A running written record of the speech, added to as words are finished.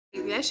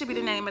That should be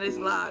the name of this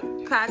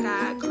vlog.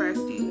 Cockeyed,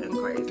 crusty, and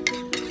crazy.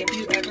 If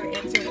you ever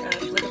enter a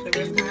Flip Up the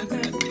Wrist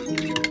contest, you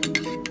need to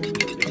be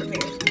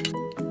prepared.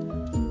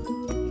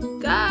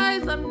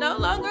 Guys, I'm no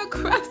longer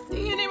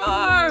crusty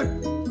anymore.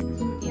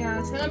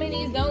 Y'all tell me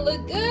these don't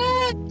look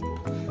good.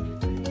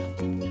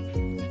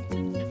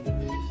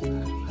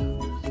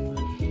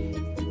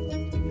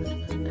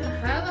 The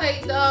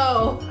highlight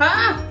though,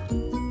 huh?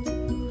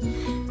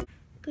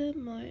 Good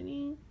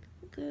morning.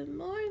 Good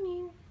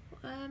morning.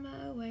 Why am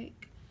I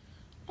awake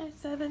at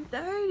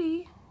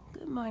 7:30?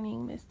 Good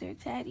morning, Mr.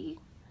 Teddy.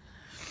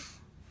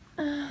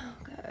 Oh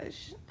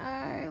gosh,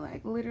 I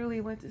like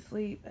literally went to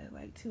sleep at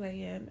like 2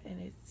 a.m.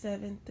 and it's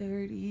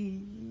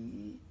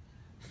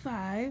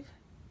 7:35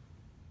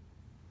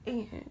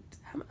 and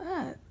I'm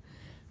up.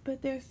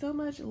 But there's so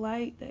much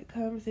light that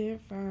comes in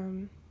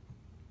from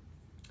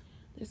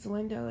this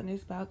window and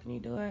this balcony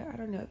door. I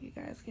don't know if you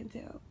guys can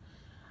tell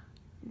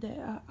that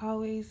I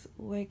always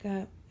wake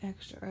up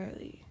extra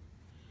early.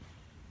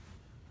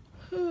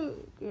 Oh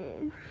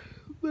god.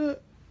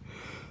 But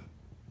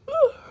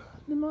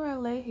the more I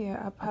lay here,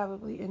 I'll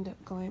probably end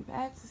up going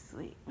back to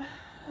sleep.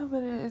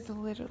 But it is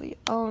literally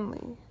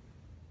only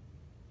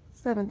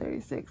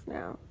 7:36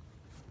 now.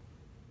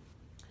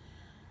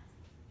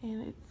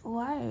 And it's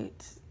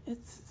light.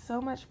 It's so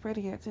much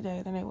prettier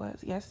today than it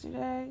was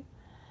yesterday.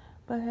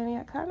 But honey,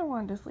 I kind of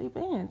wanted to sleep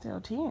in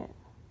until 10.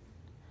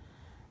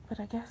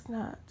 But I guess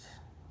not.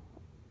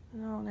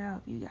 No,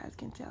 now if you guys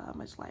can tell how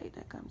much light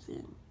that comes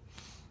in.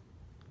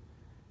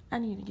 I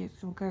need to get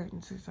some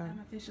curtains or something. I'm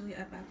officially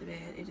up out the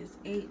bed. It is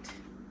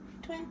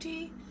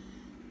 8:20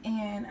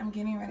 and I'm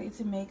getting ready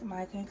to make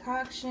my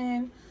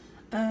concoction.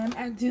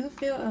 I do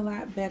feel a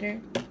lot better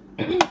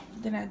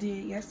than I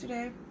did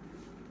yesterday,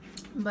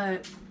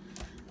 but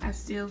I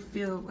still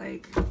feel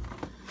like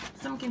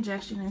some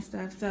congestion and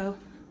stuff. So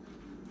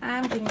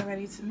I'm getting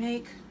ready to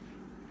make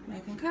my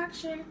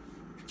concoction.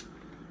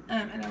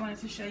 And I wanted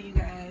to show you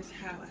guys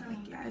how I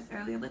told you guys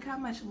earlier. Look how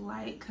much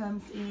light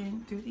comes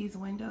in through these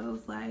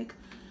windows. Like,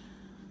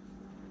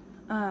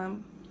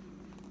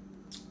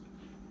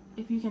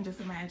 if you can just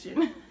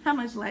imagine how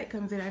much light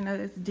comes in. I know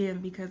it's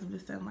dim because of the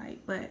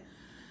sunlight, but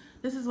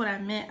this is what I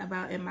meant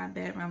about in my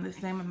bedroom, the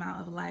same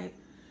amount of light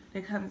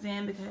that comes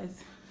in,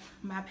 because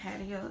my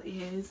patio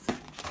is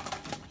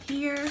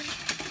here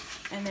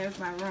and there's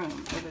my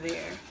room over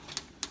there.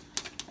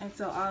 And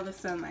so all the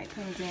sunlight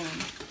comes in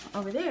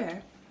over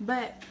there.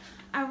 But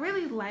I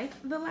really like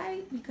the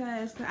light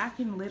because I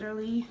can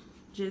literally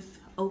just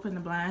open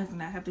the blinds and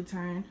not have to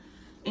turn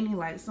any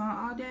lights on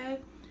all day.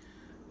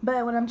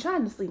 But when I'm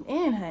trying to sleep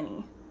in,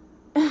 honey,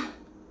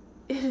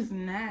 it is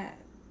not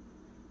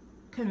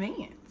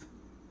convenient.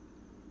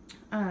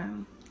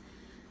 And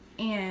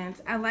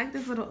I like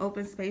this little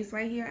open space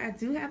right here. I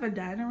do have a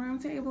dining room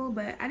table,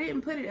 but I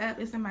didn't put it up.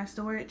 It's in my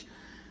storage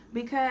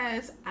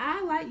because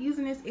I like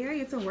using this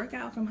area to work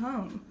out from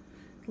home.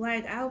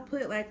 Like, I'll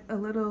put like a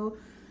little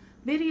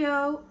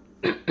video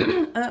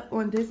up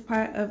on this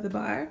part of the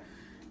bar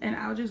and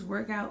I'll just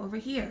work out over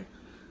here.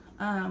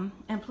 And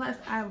plus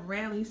I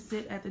rarely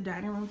sit at the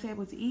dining room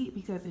table to eat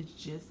because it's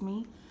just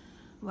me.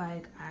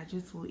 Like, I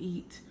just will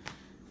eat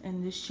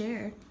in this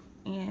chair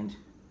and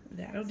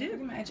that'll do.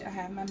 Pretty much I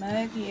have my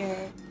mug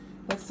here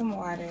with some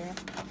water.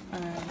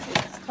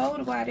 It's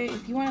cold water.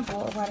 If you want to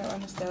boil water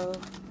on the stove,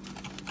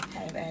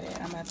 have at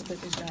it. I'm about to put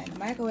this joint in the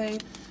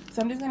microwave.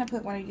 So I'm just going to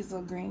put one of these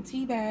little green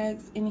tea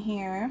bags in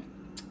here.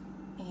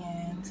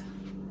 And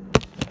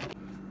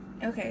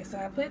okay, so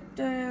I put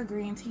the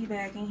green tea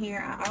bag in here.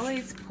 I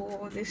always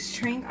pull this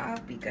string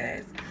off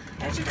because,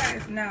 as you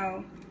guys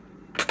know,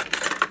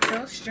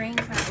 those strings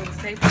have little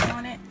staples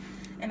on it,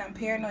 and I'm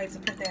paranoid to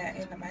put that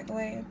in the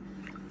microwave.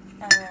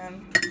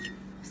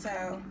 So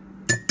I'm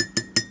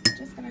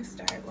just gonna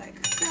start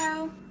like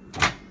so,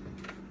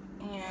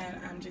 and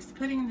I'm just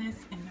putting this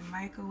in the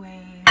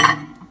microwave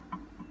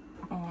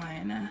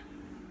on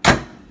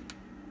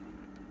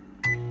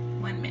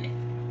 1 minute.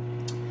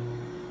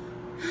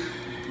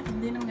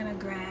 And then I'm gonna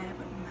grab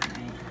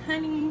my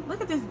honey. Look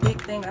at this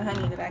big thing of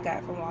honey that I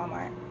got from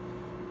Walmart.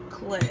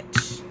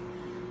 Clutch.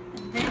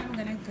 And then I'm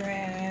gonna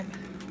grab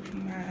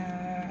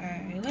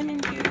my lemon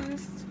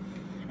juice.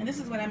 And this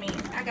is what I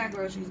mean. I got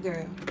groceries,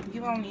 girl.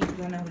 You won't need to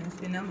go nowhere and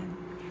spend no money.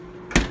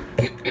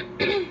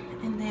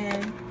 And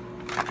then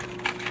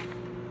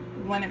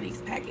one of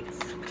these packets.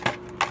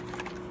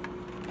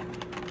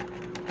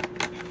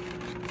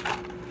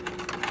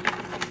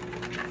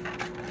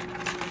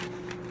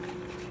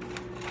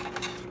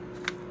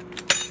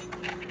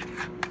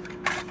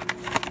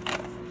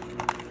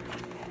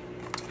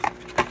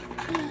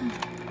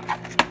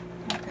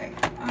 Okay,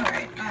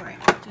 all right.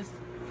 Just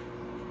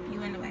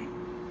you in the way.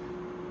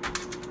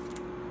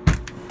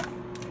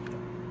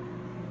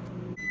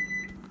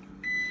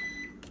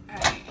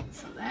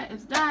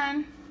 Is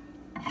done.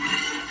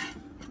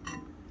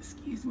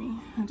 Excuse me,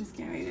 I'm just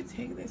getting ready to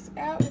take this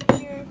out of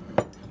here.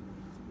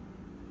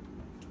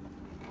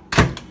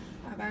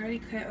 I've already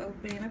cut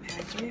open a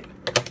packet.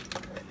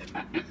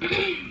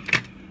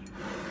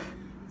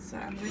 So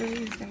I'm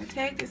literally just gonna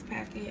take this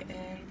packet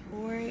and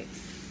pour it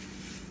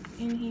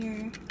in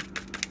here.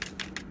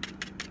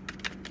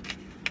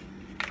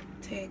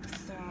 Take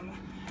some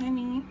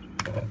honey.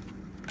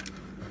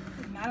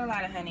 Not a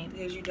lot of honey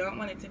because you don't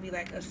want it to be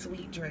like a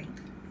sweet drink.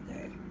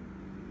 Okay.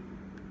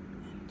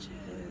 And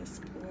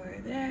just pour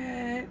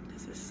that.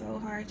 This is so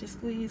hard to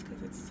squeeze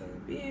because it's so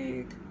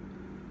big.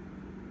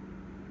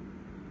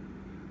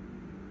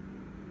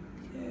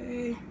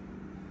 Okay.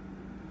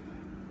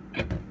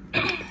 And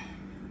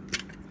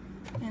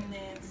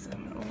then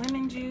some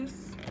lemon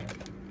juice.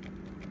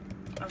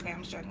 Okay,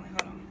 I'm struggling.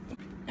 Hold on.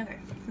 Okay,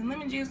 some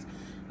lemon juice.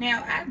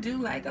 Now, I do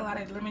like a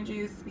lot of lemon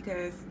juice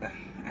because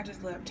I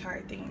just love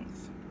tart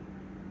things.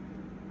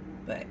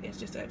 But it's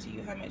just up to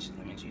you how much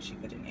lemon juice you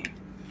put in there.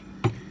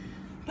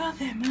 About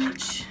that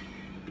much.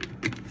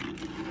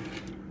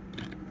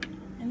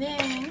 And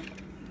then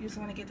you just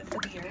want to get the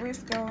flick of your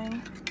wrist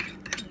going.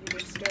 You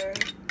just stir,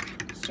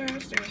 stir, stir,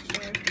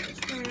 stir, stir,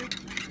 stir.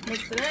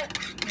 Mix it up,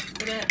 mix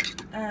it up.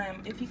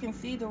 If you can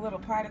see the little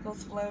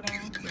particles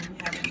floating, then you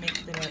haven't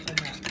mixed it up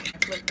enough.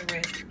 Flick the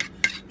wrist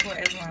for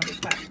as long as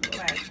possible.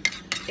 Like,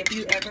 if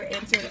you ever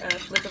entered a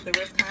flick of the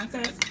wrist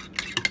contest,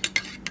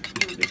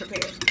 you would be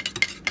prepared.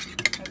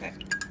 Okay.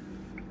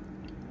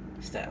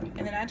 So,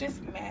 and then I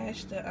just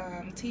mash the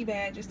tea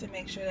bag just to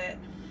make sure that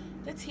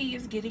the tea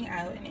is getting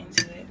out and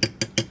into it.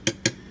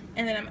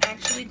 And then I'm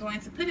actually going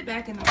to put it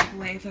back in the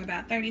microwave for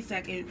about 30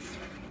 seconds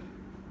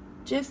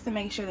just to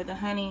make sure that the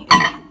honey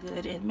is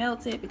good and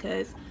melted,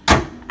 because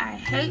I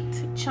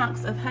hate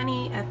chunks of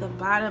honey at the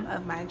bottom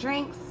of my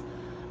drinks.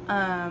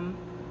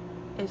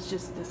 It's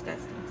just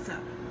disgusting. So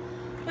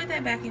put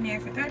that back in there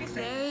for 30 seconds.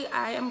 Today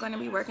I am going to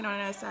be working on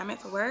an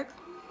assignment for work.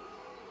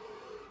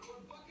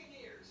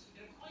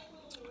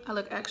 I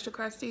look extra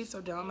crusty,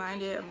 so don't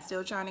mind it. I'm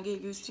still trying to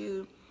get used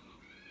to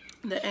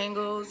the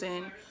angles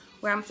and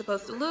where I'm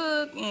supposed to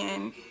look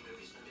and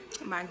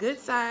my good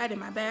side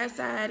and my bad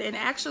side, and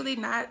actually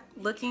not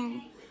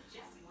looking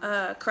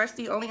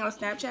crusty only on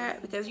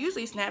Snapchat, because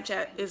usually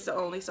Snapchat is the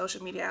only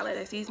social media outlet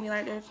that sees me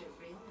like this.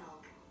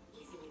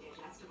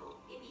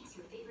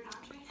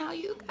 Now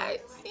you guys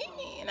see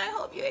me, and I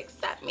hope you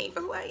accept me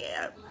for who I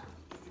am.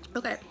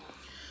 Okay,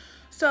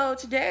 so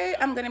today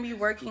I'm going to be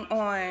working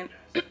on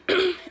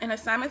an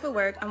assignment for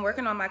work. I'm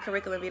working on my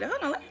curriculum vitae.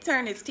 Hold on, let me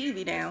turn this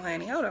TV down,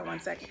 honey. Hold on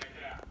one second.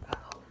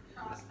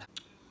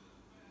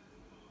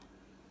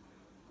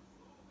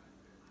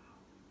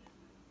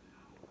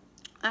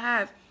 I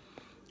have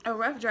a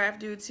rough draft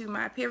due to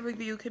my peer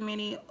review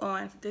committee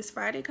on this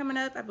Friday coming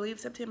up. I believe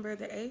September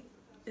the 8th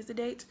is the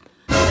date.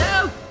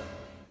 No!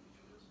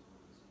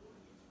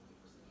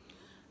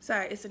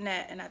 Sorry, it's a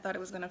gnat, and I thought it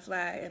was going to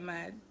fly in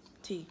my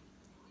tea.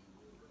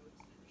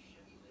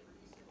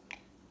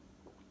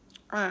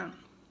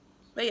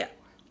 But yeah,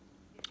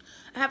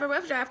 I have a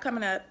rough draft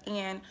coming up,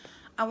 and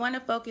I want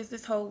to focus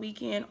this whole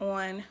weekend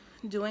on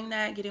doing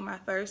that, getting my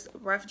first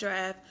rough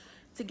draft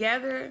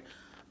together.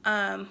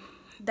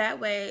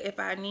 That way, if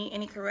I need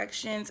any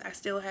corrections, I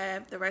still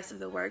have the rest of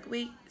the work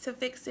week to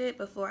fix it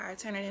before I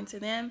turn it into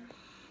them.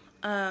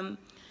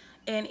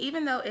 And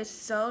even though it's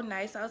so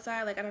nice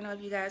outside, like, I don't know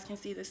if you guys can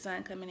see the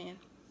sun coming in,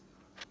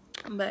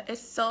 but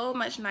it's so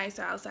much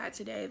nicer outside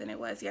today than it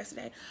was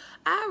yesterday.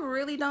 I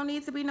really don't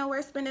need to be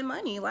nowhere spending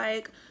money.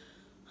 Like,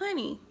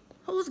 honey,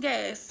 who's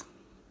gas?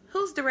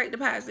 Who's direct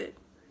deposit?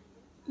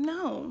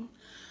 No.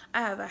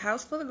 I have a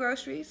house full of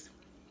groceries.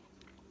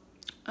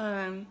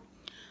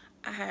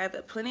 I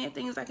have plenty of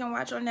things I can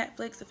watch on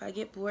Netflix if I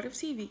get bored of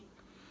TV.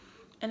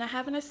 And I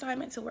have an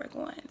assignment to work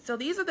on. So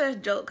these are the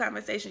adult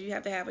conversations you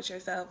have to have with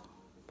yourself.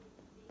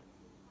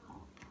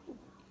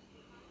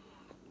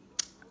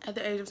 At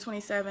the age of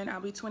 27,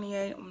 I'll be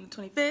 28 on the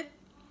 25th.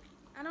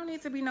 I don't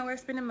need to be nowhere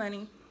spending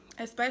money,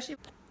 especially.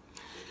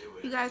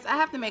 You guys, I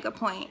have to make a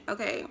point,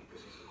 okay?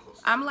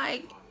 I'm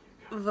like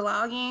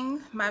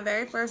vlogging. My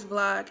very first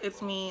vlog,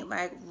 it's me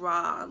like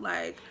raw,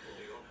 like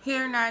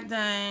hair not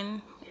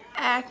done,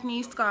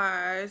 acne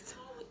scars,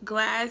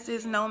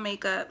 glasses, no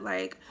makeup,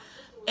 like,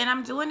 and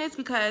I'm doing this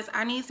because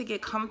I need to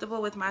get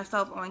comfortable with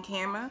myself on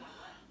camera.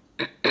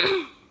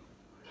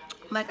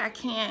 Like, I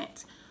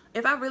can't,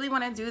 if I really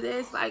want to do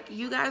this, like,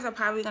 you guys are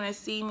probably going to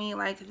see me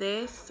like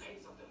this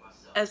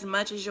as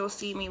much as you'll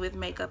see me with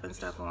makeup and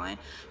stuff on.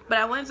 But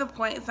I wanted to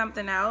point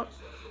something out.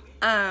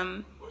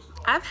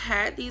 I've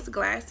had these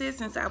glasses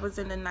since I was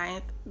in the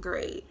 9th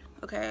grade,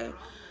 okay?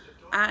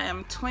 I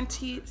am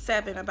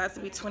 27, about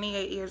to be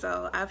 28 years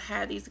old. I've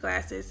had these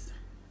glasses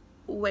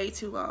way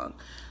too long.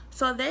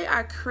 So they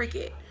are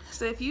crooked.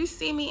 So if you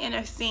see me in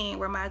a scene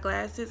where my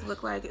glasses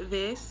look like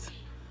this,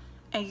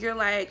 and you're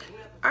like,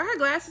 are her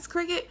glasses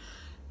crooked?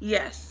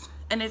 Yes.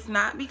 And it's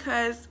not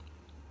because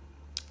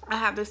I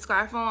have this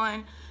scarf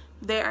on.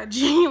 They are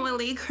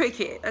genuinely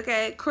crooked,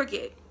 okay?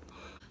 Crooked.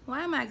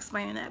 Why am I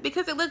explaining that?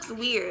 Because it looks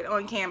weird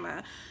on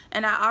camera.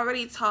 And I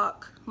already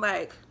talk,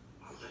 like,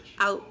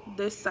 out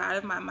this side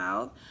of my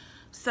mouth.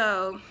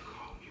 So,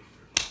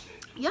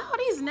 y'all,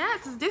 these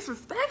gnats is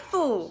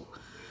disrespectful.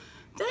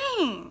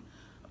 Dang.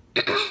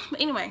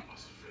 But anyway,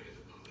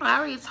 I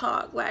already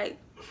talk, like,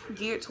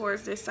 geared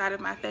towards this side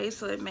of my face,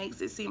 so it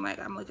makes it seem like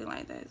I'm looking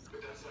like this.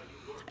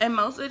 And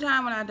most of the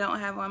time when I don't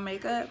have on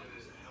makeup,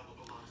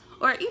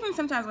 or even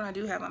sometimes when I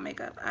do have on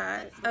makeup,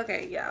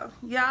 okay,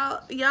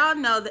 y'all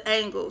know the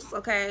angles,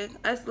 okay?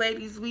 Us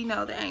ladies, we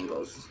know the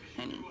angles,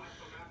 honey.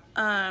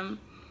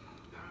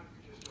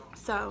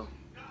 So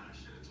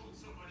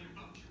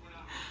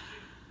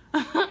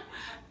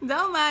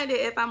don't mind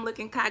it if I'm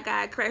looking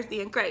cockeyed,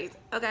 crusty, and crazy,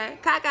 okay?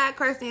 Cockeyed,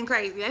 crusty, and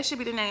crazy. That should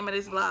be the name of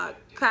this vlog.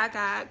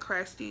 Cockeyed,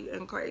 crusty,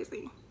 and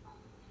crazy.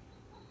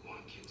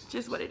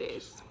 Just what it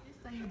is. Just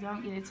so you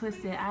don't get it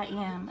twisted, I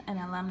am an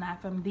alumni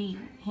from the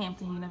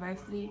Hampton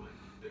University.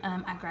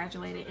 I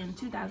graduated in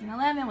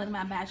 2011 with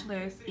my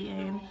bachelor's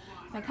in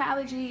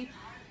psychology,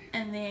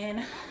 and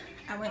then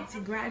I went to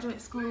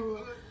graduate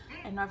school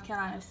at North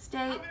Carolina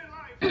State.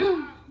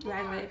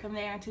 Graduated from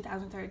there in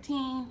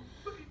 2013.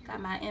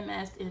 Got my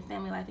MS in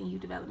Family Life and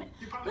Youth Development.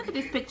 Look at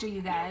this picture,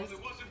 you guys.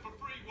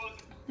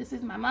 This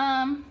is my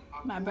mom,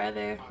 my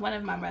brother, one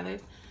of my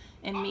brothers,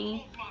 and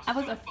me. I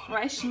was a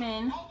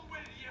freshman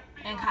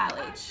in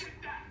college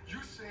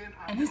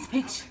in this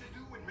picture.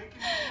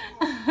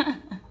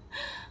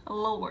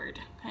 Lord,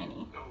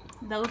 honey,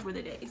 those were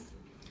the days.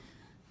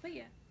 But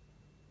yeah.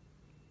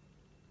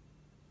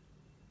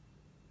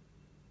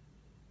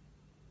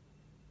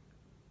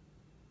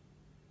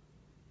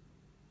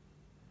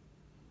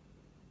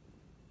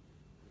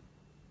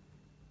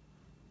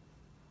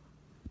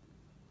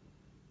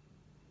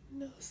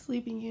 No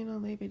sleeping in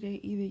on Labor Day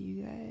either,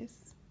 you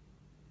guys.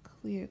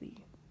 Clearly.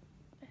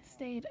 I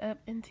stayed up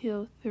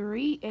until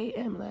 3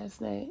 a.m.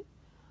 last night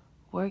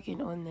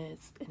working on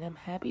this, and I'm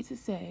happy to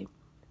say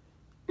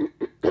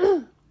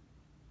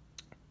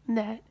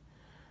that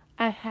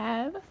I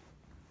have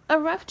a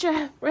rough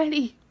draft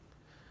ready.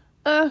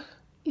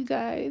 You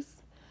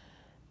guys,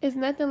 it's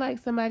nothing like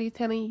somebody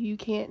telling you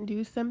can't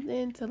do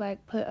something to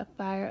like put a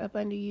fire up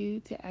under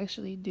you to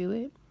actually do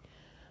it.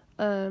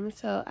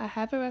 So I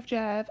have a rough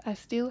draft. I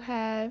still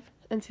have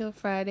until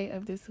Friday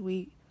of this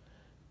week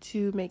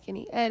to make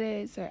any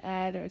edits or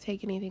add or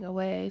take anything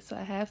away, so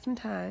I have some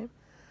time.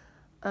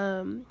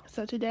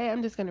 So today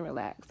I'm just gonna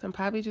relax. I'm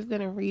probably just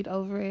gonna read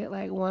over it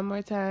like one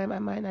more time. I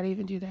might not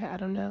even do that, I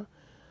don't know.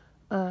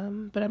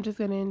 But I'm just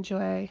gonna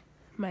enjoy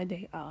my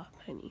day off,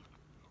 honey.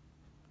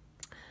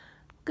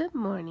 Good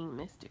morning,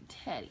 Mr.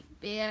 Teddy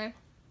Bear.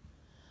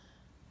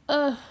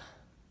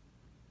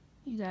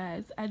 You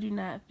guys, I do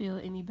not feel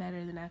any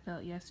better than I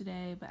felt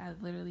yesterday, but I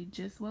literally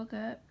just woke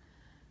up.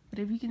 But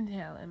if you can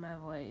tell in my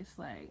voice,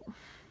 like,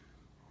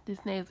 this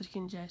nasal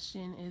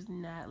congestion is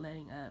not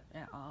letting up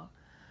at all.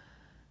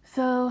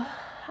 So,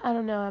 I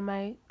don't know, I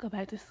might go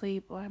back to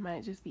sleep or I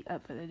might just be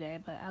up for the day,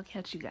 but I'll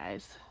catch you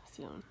guys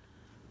soon.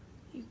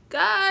 You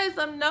guys,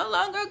 I'm no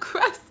longer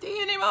crusty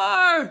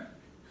anymore.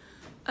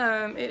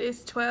 It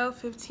is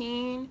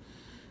 12:15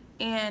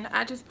 and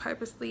I just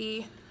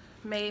purposely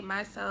made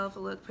myself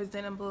look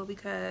presentable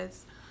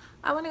because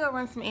I want to go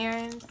run some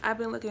errands. I've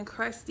been looking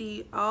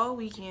crusty all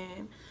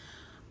weekend.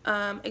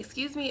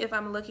 Excuse me if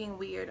I'm looking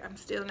weird. I'm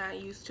still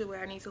not used to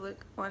where I need to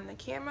look on the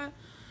camera.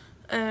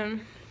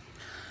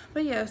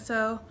 But yeah,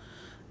 so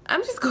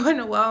I'm just going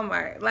to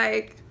Walmart.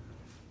 Like,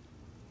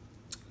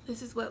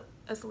 this is what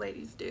us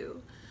ladies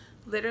do.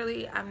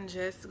 Literally, I'm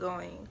just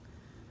going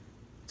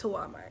to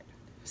Walmart.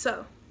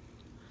 So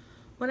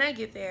when I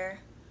get there,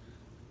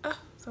 oh,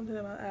 something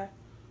in my eye.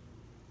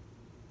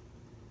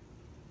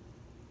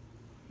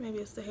 Maybe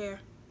it's the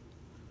hair.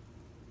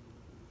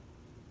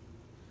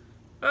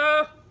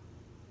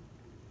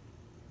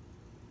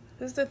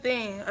 This is the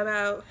thing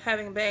about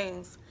having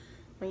bangs.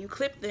 When you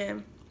clip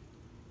them,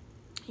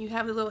 you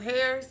have the little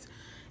hairs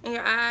in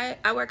your eye.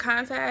 I wear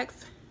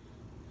contacts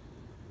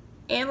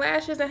and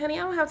lashes, and honey,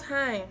 I don't have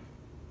time.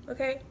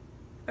 Okay?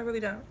 I really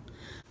don't.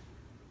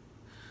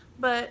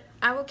 But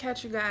I will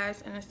catch you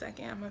guys in a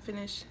second. I'm gonna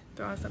finish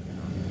throwing something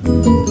on.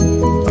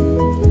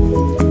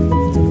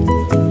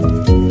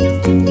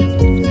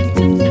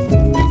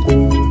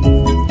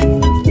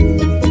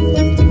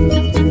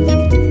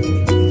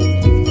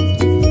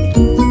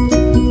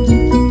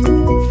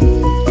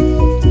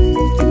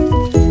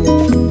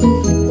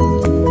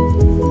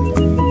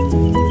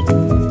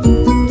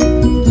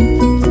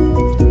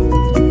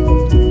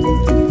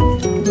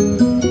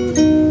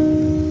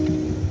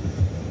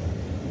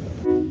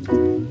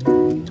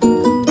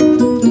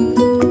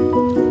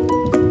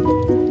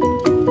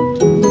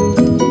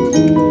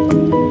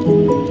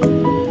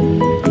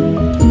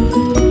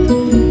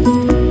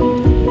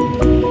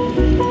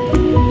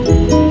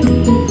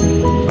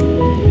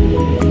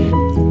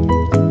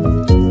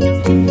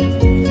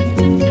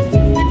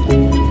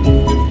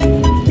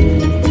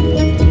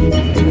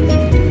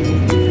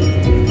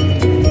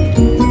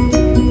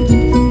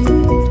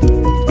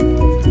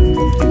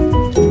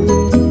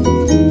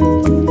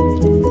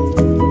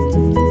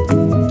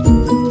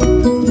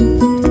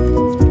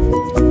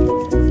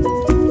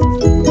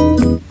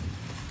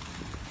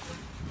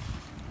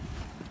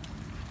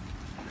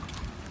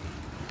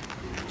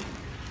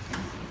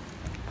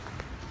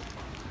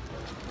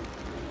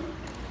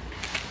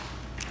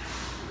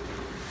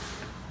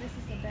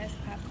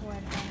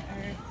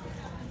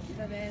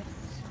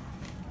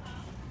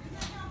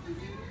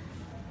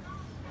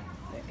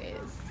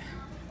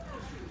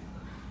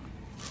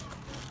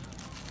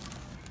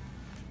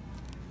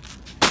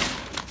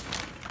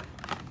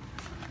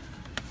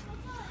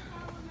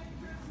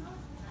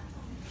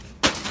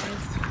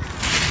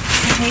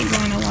 hate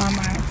going to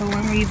Walmart for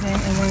one reason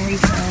and one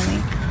reason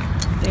only.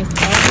 There's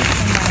always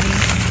somebody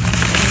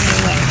in your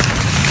way.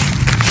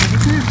 Every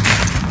time.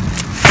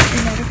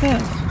 It never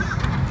fails.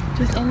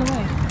 Just in the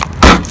way.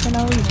 For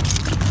no reason.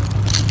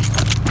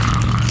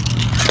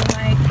 And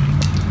like,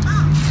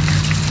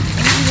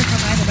 and even for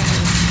my about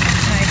it.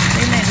 Like,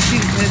 they mad at you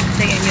because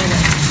they in your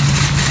way.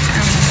 I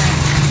don't know that.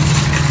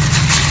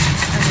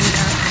 I really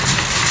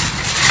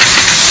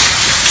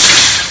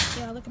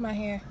don't. Y'all, look at my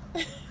hair.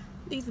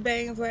 These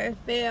bangs where it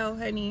fell,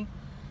 honey.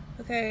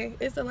 Okay,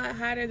 it's a lot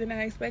hotter than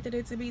I expected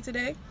it to be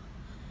today.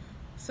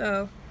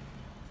 So,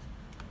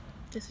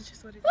 this is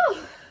just what it is.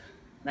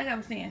 Like I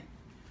was saying,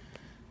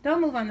 don't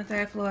move on the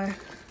 3rd floor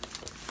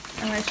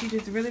unless you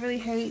just really, really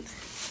hate.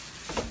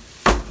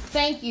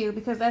 Thank you,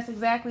 because that's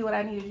exactly what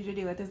I needed you to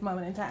do at this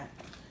moment in time.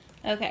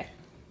 Okay.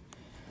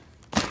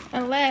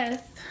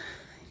 Unless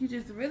you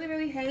just really,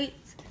 really hate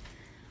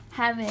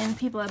having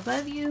people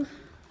above you,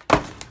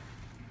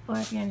 or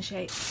if you're in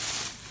shape.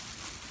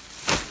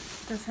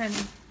 Because,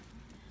 honey,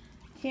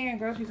 carrying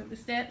groceries up the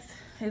steps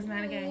is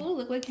not a game. Ooh,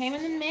 look what came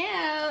in the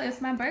mail.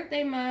 It's my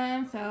birthday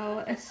month,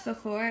 so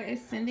Sephora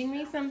is sending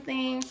me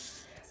something.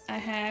 I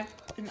have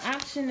an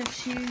option to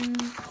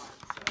choose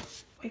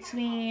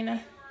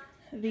between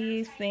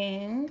these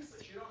things,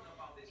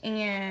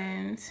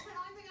 and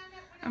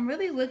I'm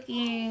really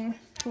looking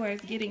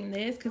towards getting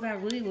this because I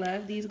really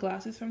love these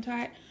glosses from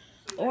Tarte,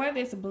 or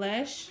this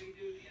blush,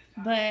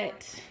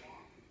 but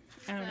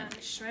I don't know.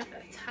 Shrimp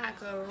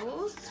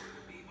tacos.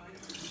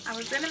 I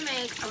was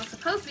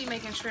supposed to be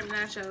making shrimp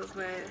nachos,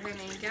 but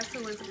honey, guess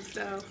who was at the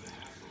stove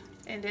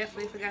and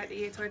definitely forgot to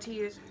eat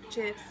tortilla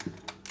chips?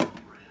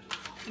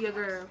 Your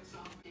girl.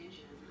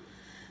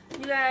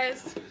 You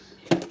guys,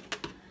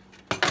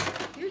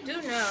 you do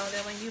know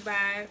that when you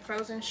buy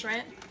frozen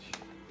shrimp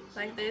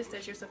like this,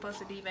 that you're supposed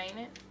to devein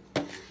it,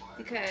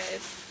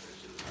 because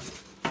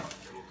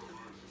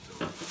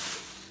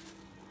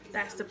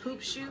that's the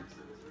poop chute.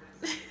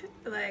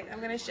 Like,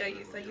 I'm gonna show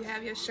you. So you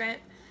have your shrimp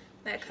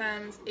that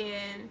comes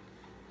in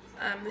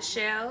the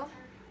shell,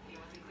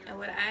 and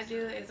what I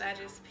do is I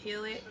just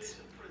peel it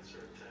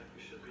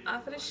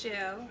off of the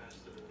shell.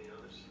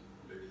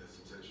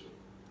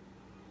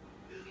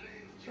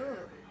 Ooh.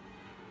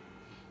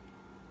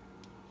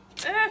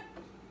 Ah!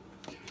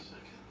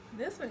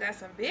 This one got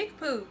some big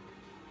poop.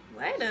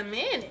 Wait a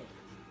minute.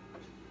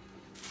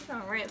 I'm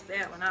gonna rinse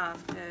that one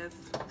off because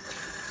I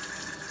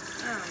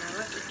don't know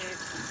what the heck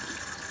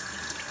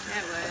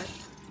that was.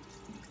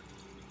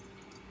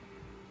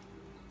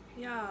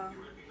 Y'all.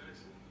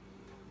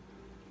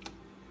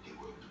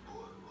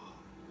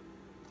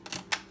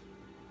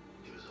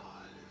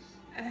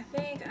 I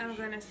think I'm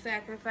gonna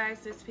sacrifice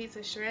this piece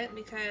of shrimp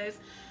because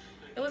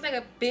it was like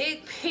a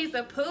big piece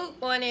of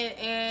poop on it,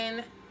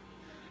 and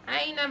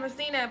I ain't never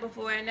seen that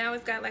before, and now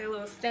it's got like a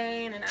little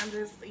stain, and I'm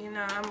just, you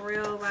know, I'm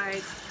real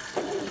like,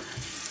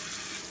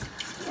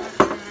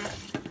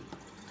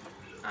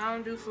 I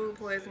don't do food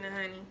poisoning,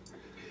 honey.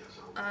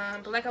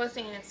 But like I was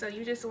saying, so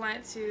you just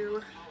want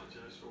to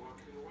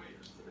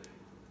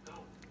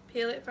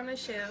peel it from the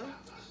shell,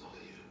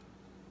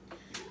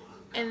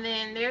 and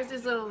then there's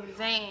this little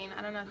vein.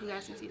 I don't know if you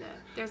guys can see that.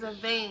 There's a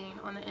vein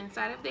on the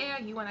inside of there.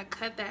 You want to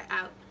cut that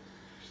out.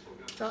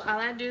 So all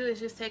I do is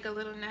just take a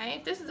little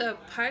knife. This is a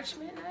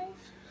parchment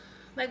knife,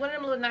 like one of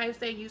them little knives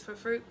they use for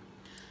fruit,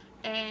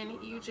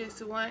 and you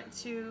just want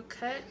to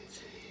cut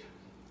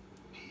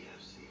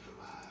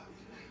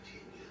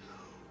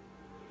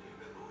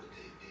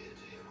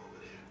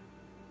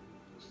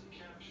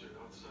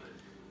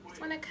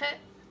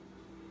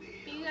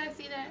you guys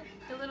see that?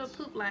 The little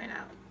poop line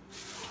out.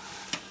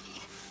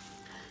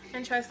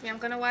 And trust me, I'm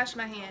gonna wash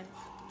my hands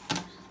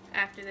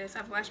after this.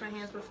 I've washed my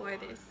hands before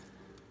this.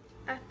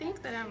 I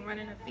think that I'm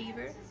running a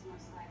fever,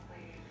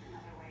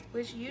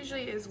 which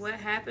usually is what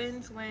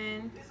happens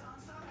when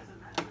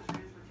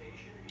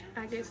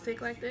I get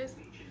sick like this,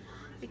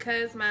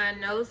 because my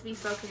nose be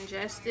so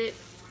congested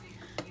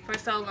for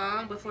so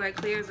long before it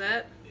clears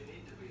up.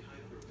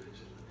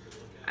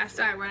 I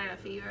start running a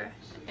fever,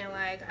 and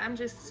like I'm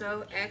just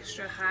so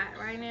extra hot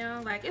right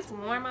now. Like, it's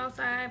warm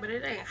outside, but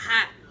it ain't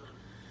hot,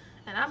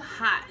 and I'm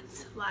hot.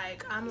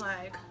 Like, I'm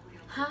like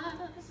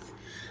hot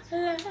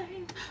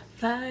like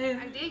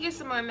fire. I did get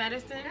some more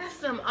medicine. That's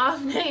some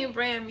off-name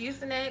brand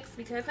Mucinex,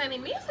 because honey,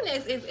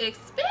 Mucinex is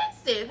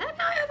expensive. Have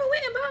y'all ever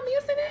went and bought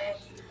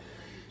Mucinex?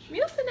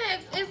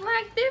 Mucinex is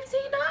like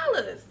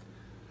 $15.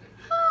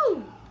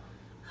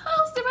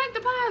 Who's direct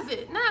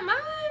deposit? Not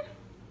mine.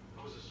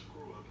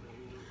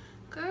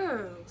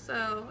 Girl,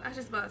 so I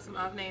just bought some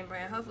off-name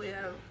brand. Hopefully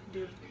I'll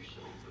do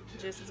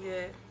just as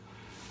good.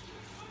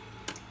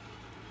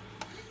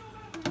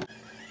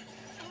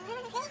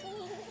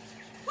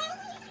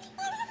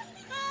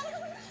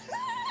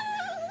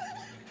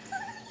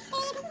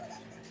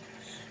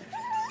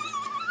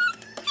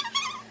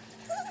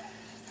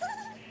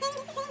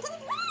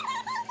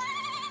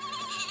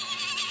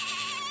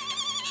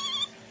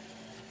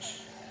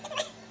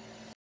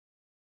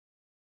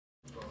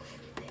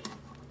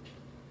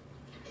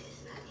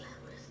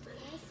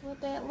 What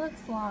that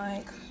looks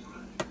like.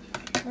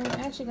 I'm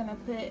actually gonna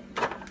put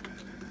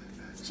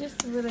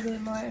just a little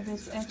bit more of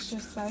this extra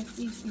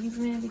spicy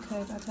seasoning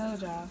because I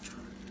told y'all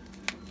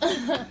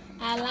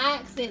I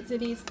likes it to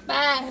be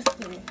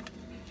spicy.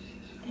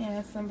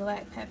 And some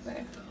black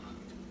pepper.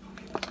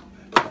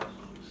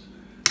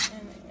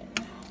 And then,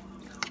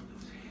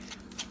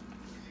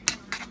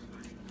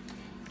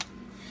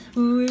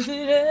 whip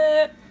it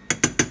up.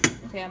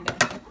 Okay, I'm done.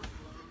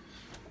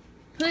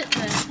 Put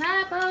the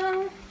top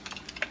on.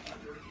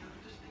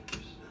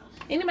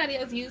 Anybody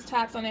else use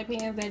tops on their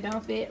pans that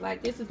don't fit?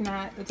 Like, this is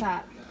not the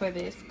top for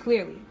this,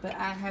 clearly. But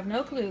I have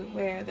no clue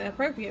where the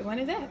appropriate one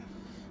is at.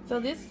 So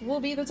this will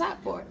be the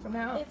top for it from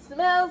now on. It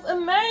smells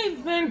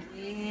amazing.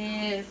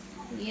 Yes.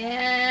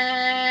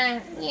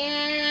 Yeah.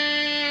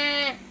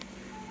 Yeah.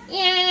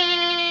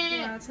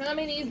 Yeah. Tell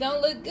me these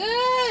don't look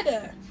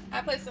good.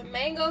 I put some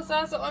mango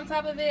salsa on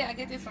top of it. I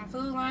get this from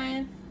Food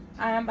Lion.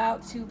 I'm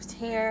about to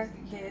tear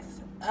this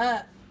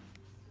up.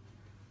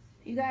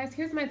 You guys,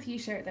 here's my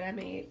t-shirt that I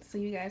made so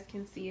you guys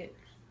can see it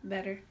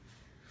better.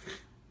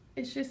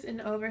 It's just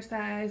an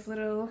oversized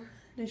little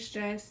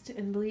distressed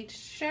and bleached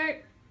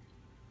shirt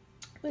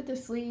with the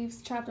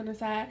sleeves chopped on the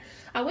side.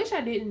 I wish I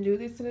didn't do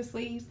this to the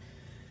sleeves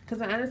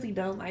because I honestly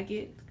don't like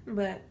it,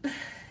 but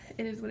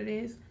it is what it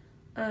is.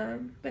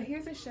 But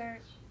here's a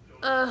shirt.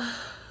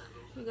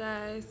 You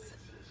guys,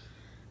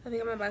 I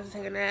think I'm about to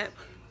take a nap.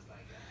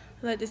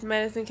 Let this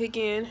medicine kick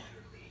in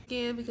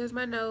again because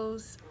my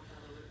nose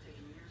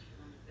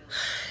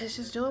is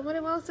just doing what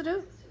it wants to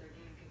do.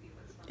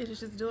 It is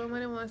just doing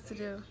what it wants to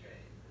do.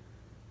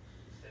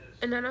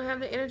 And I don't have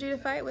the energy to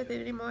fight with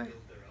it anymore.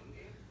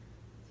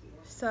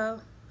 So,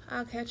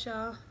 I'll catch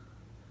y'all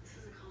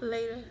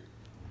later.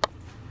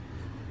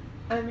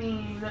 I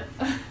mean,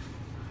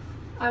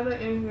 I'm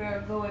in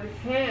here going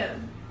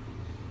ham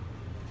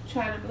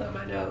trying to blow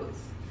my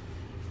nose.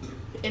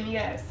 And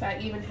yes, I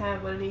even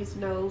have one of these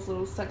nose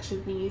little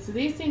suction thingies. So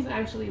these things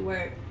actually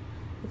work,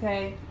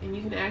 okay? And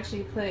you can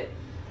actually put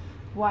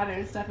water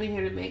and stuff in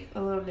here to make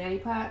a little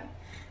neti pot.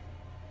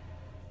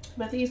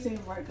 But these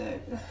things work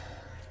good.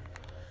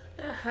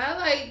 The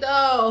highlight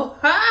though,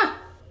 huh?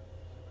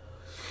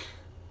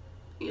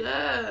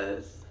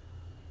 Yes.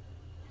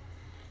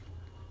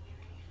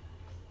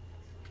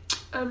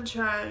 I'm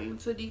trying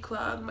to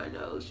declog my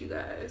nose, you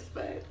guys,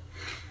 but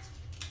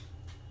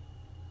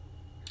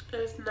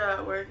it's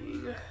not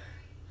working.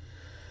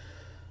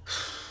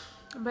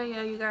 But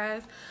yeah, you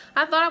guys,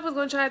 I thought I was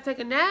gonna try to take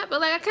a nap,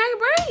 but like I can't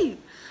breathe.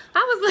 I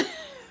was like,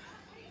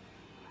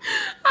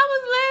 I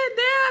was laying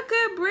down, I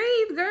couldn't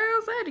breathe,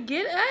 girl. So I had to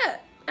get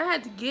up. I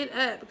had to get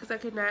up because I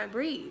could not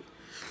breathe.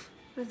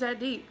 It's that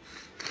deep.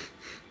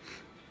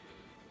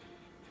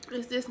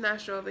 It's this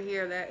nostril over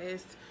here that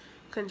is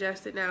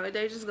congested now.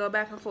 They just go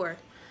back and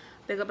forth.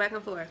 They go back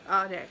and forth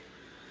all day.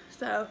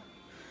 So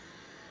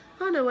I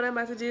don't know what I'm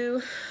about to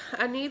do.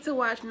 I need to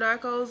watch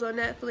Narcos on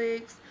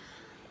Netflix.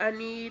 I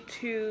need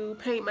to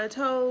paint my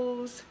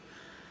toes.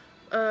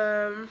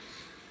 I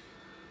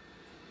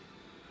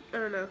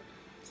don't know.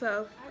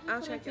 So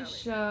I'll check out.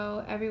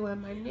 Show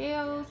everyone my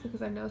nails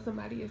because I know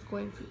somebody is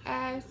going to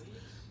ask.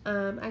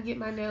 I get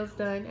my nails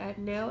done at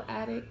Nail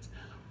Addict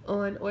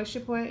on Oyster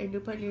Point in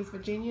Newport News,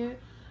 Virginia.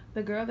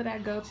 The girl that I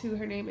go to,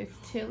 her name is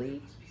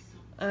Tilly.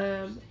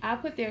 I'll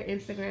put their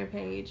Instagram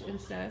page and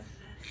stuff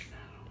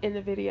in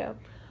the video.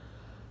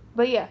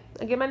 But yeah,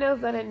 I get my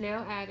nails done at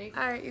Nail Addict.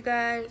 Alright, you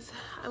guys,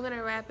 I'm going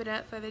to wrap it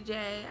up for the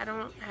day. I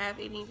don't have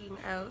anything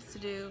else to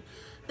do.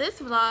 This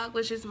vlog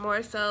was just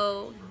more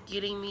so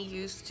getting me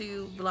used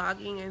to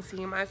vlogging and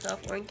seeing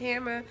myself on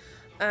camera.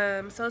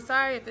 So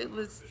sorry if it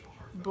was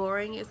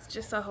boring. It's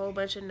just a whole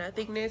bunch of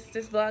nothingness.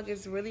 This vlog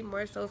is really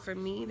more so for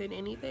me than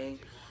anything.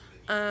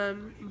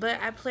 But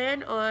I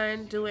plan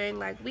on doing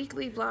like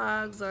weekly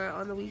vlogs or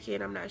on the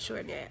weekend. I'm not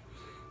sure yet.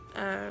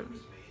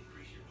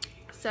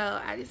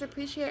 So I just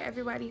appreciate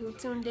everybody who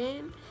tuned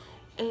in,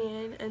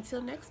 and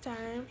until next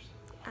time,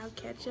 I'll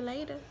catch you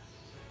later.